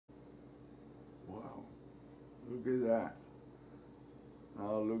Look at that.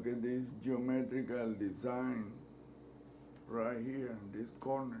 Now look at this geometrical design right here in this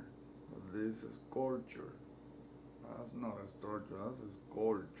corner of this sculpture. That's not a structure, that's a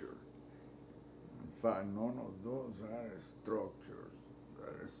sculpture. In fact, none of those are structures,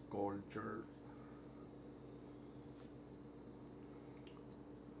 they're sculptures.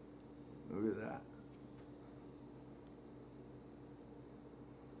 Look at that.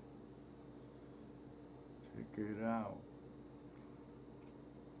 Check it out.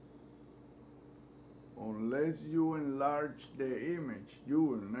 Unless you enlarge the image, you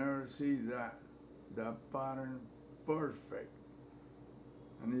will never see that pattern perfect.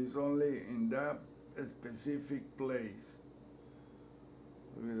 And it's only in that specific place.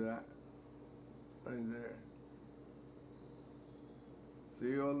 Look at that, right there.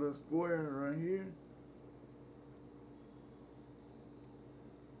 See all the squares right here?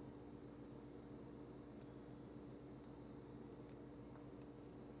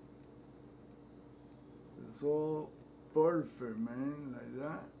 It's all perfect, man, like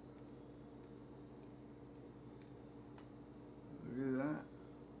that. Look at that.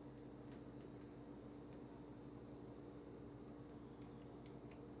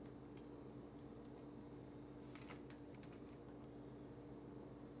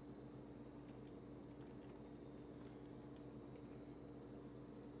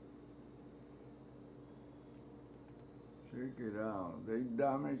 Check it out. They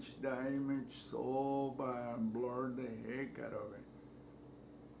damaged the image so bad and blurred the heck out of it.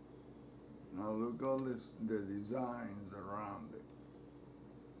 Now look all the designs around it.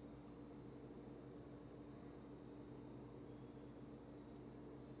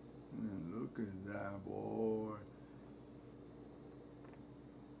 And look at that, boy.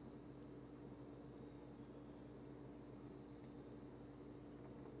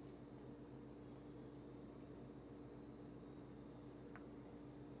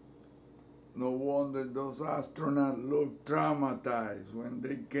 No wonder those astronauts looked traumatized when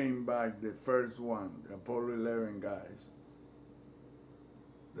they came back, the first one, the Apollo 11 guys.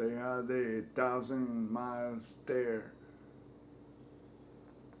 They had the 1,000-mile stare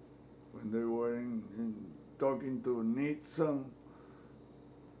when they were talking to Nixon.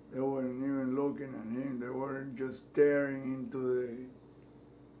 They weren't even looking at him. They were just staring into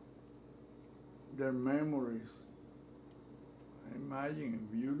their memories. Imagine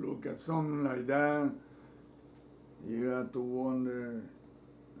if you look at something like that, you have to wonder,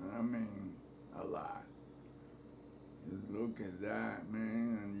 I mean, a lot. Just look at that,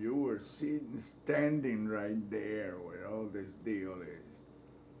 man, and you were standing right there where all this deal is.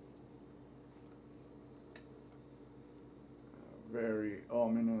 A very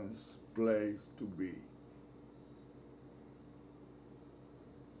ominous place to be.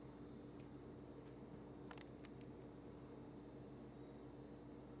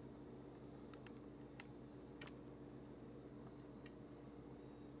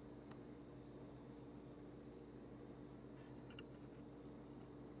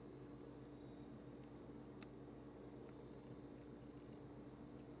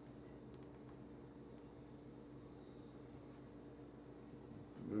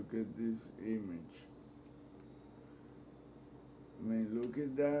 Look at this image. I mean, look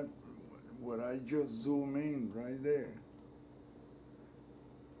at that, what I just zoom in right there.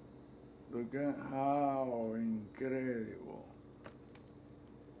 Look at how incredible.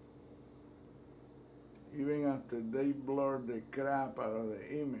 Even after they blur the crap out of the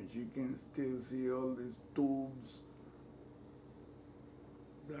image, you can still see all these tubes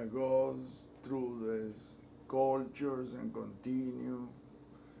that goes through the sculptures and continue,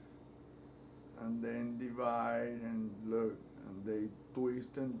 and then divide and look, and they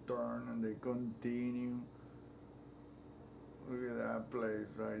twist and turn and they continue. Look at that place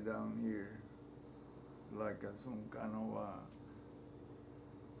right down here. It's like some kind of a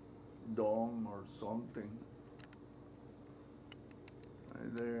dome or something.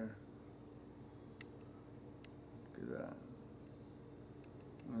 Right there. Look at that.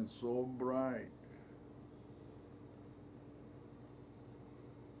 And it's so bright.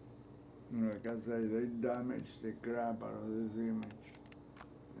 Like I say, they damaged the crap out of this image.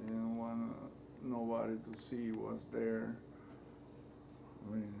 They didn't want nobody to see what's there.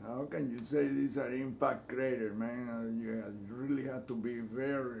 I mean, how can you say these are impact craters, man? You really have to be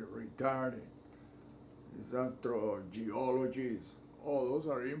very retarded. It's astrogeologists. Oh, those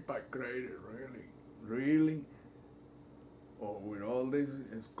are impact craters, really? Really? Oh, with all these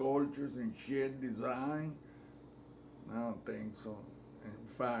sculptures and shit design? I don't think so. In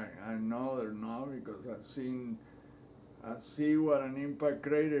fact, I know they're not because I see what an impact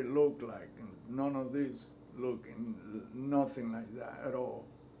crater look like, and none of this looking nothing like that at all.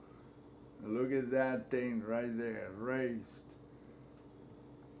 Look at that thing right there, raised.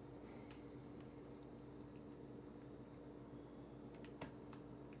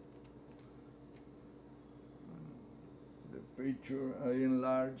 The picture, I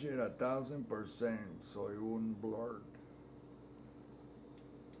enlarged it 1,000% so it wouldn't blur.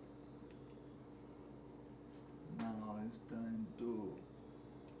 Now it's time to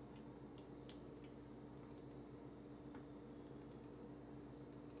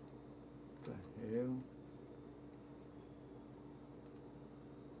the hell.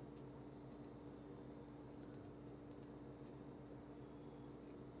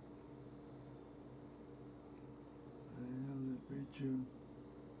 The picture.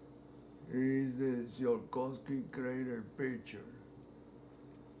 Here is the Tsiolkovsky crater picture,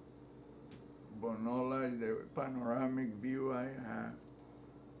 but not like the panoramic view I have.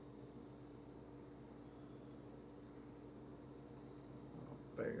 Oh,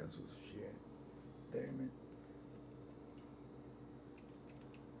 Pegasus shit. Damn it.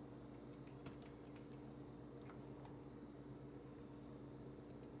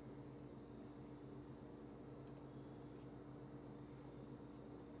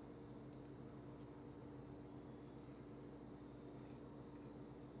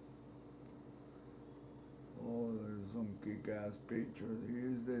 Oh, there's some kick-ass pictures.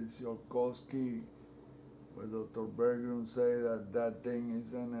 Here's the Tsiolkovsky, where Dr. Berggruen say that that thing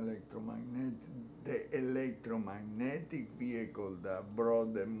is an the electromagnetic vehicle that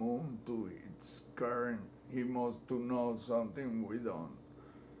brought the moon to its current. He must to know something we don't.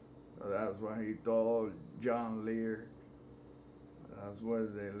 So that's why he told John Lear. That's where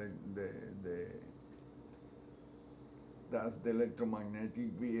that's the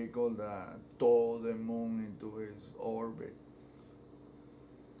electromagnetic vehicle that towed the moon into its orbit.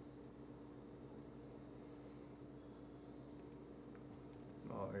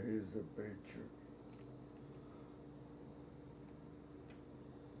 Oh, here's the picture.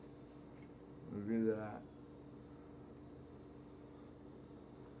 Look at that.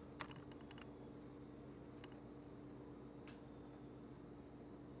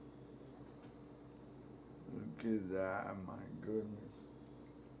 Look at that, my goodness.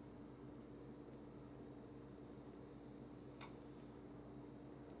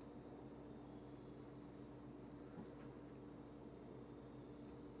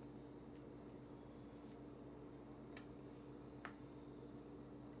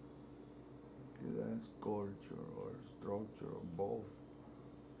 Look at that sculpture or structure or both.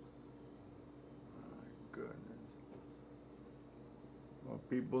 My goodness. Well,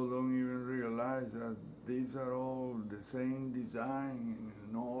 people don't even realize that these are all the same design in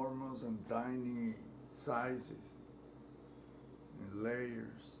enormous and tiny sizes and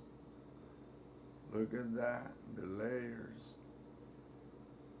layers. Look at that, the layers.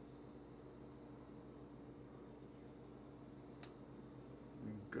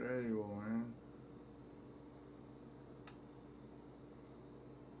 Incredible, man.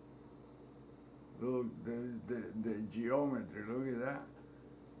 Look, there's the geometry, look at that.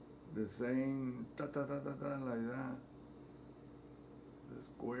 The same ta like that. The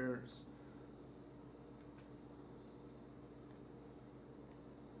squares.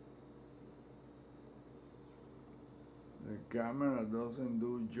 The camera doesn't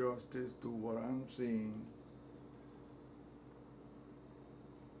do justice to what I'm seeing.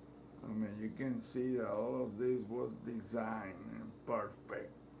 I mean, you can see that all of this was designed and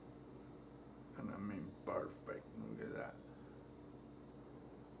perfect. And I mean perfect, look at that.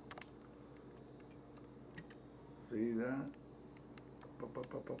 See that?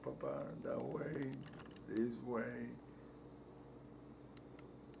 That way, this way.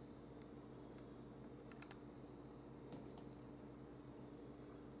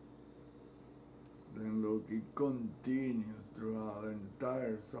 Then look, it continues throughout the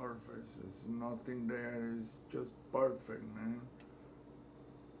entire surface. There's nothing there, it's just perfect, man.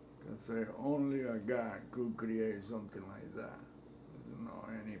 Can say only a guy could create something like that. There's no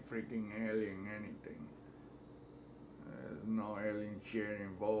any freaking alien anything. There's no alien shit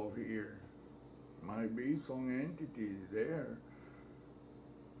involved here. Might be some entities there,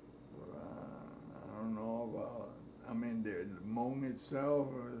 but I don't know about. I mean, the moon itself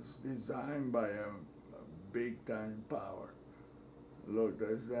is designed by a big time power. Look,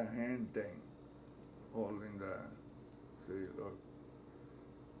 there's that hand thing holding the. See, look.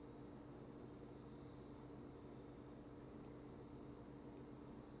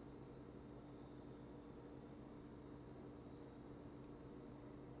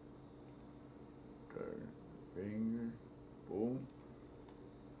 Finger, boom.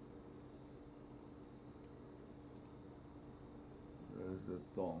 the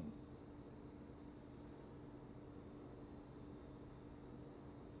thumb.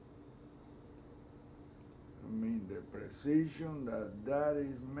 I mean, the precision that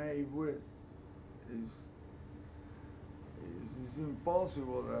is made with is it's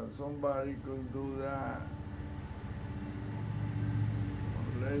impossible that somebody could do that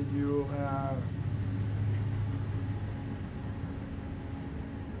unless you have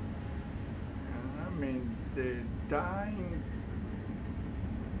I mean the time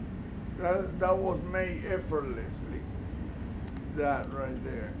that was made effortlessly, that right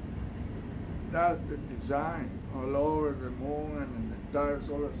there. That's the design all over the moon and in the entire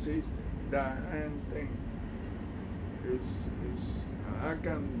solar system. That hand thing is I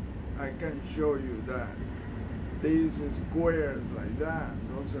can show you that. These squares like that,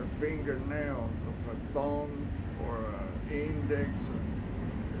 those are fingernails of a thumb or an index.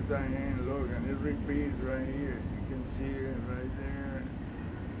 It's a hand, look, and it repeats right here. You can see it right there.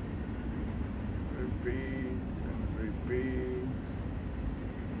 Repeats and repeats.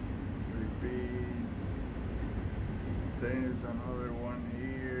 Repeats. Then there's another one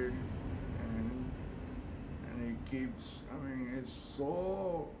here, and it keeps. I mean, it's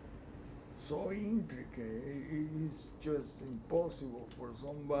so intricate. It's just impossible for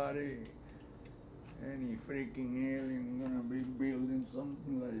somebody, any freaking alien, gonna be building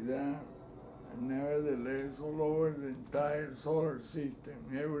something like that. And nevertheless, all over the entire solar system,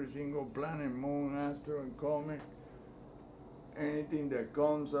 every single planet, moon, asteroid, comet, anything that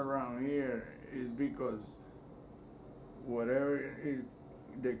comes around here is because whatever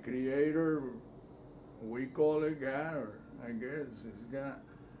the creator, we call it God, or I guess it's God,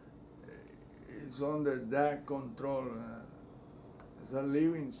 it's under that control. It's a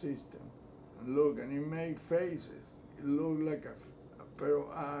living system. And look, and it made faces. It looked like a pair of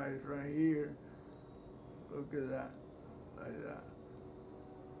eyes right here. Look at that, like that.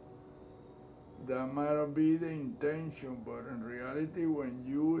 That might be the intention, but in reality, when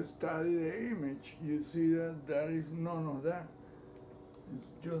you study the image, you see that that is none of that. It's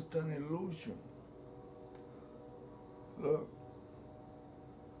just an illusion. Look.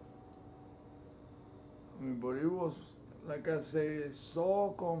 I mean, but it was, like I say,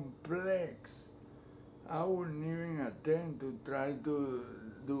 so complex. I wouldn't even attempt to try to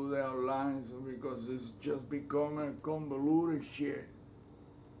do the outlines because it's just become a convoluted shit.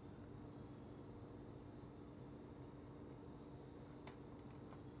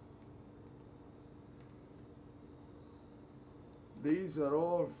 These are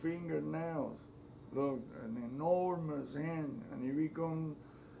all fingernails. Look, an enormous hand, and it becomes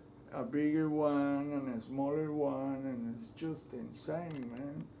a bigger one and a smaller one, and it's just insane,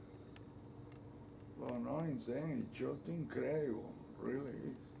 man. Well, not insane, it's just incredible, really.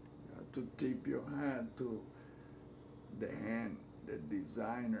 You have to tip your hat to the hand, the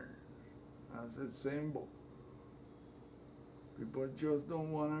designer, as a symbol. People just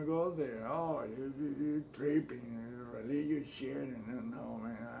don't want to go there. Oh, you're tripping, religious shit. And no,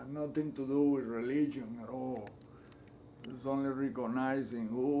 man, I have nothing to do with religion at all. It's only recognizing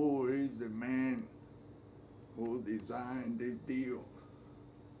who is the man who designed this deal.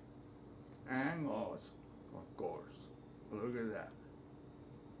 And us, of course. Look at that.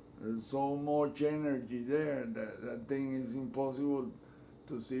 There's so much energy there that that thing is impossible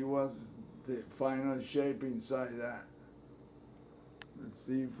to see what's the final shape inside that. Let's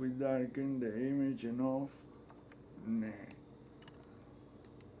see if we darken the image enough. Nah.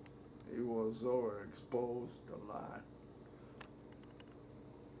 It was overexposed a lot.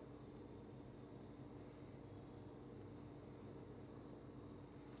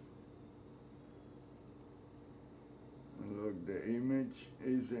 Look, the image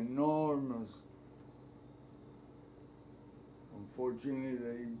is enormous. Unfortunately,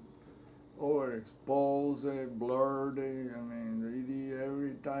 they overexpose it, blurred it. I mean, they did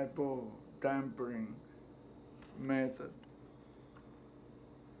every type of tampering method.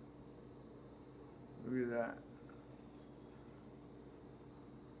 Look at that.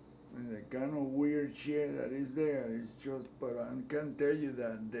 I mean, the kind of weird shit that is there is just, but I can tell you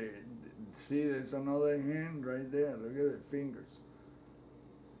that see, there's another hand right there. Look at the fingers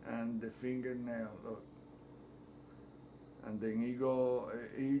and the fingernail. Look, and then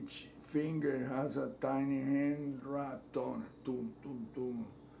each finger has a tiny hand wrapped on it. Tum, tum, tum.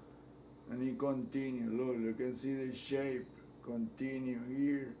 And he continues. Look, you can see the shape continue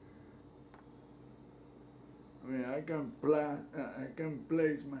here. I mean, I can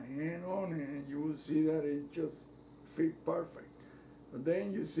place my hand on it, and you will see that it just fit perfect. But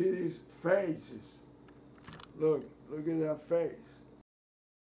then you see these faces. Look at that face.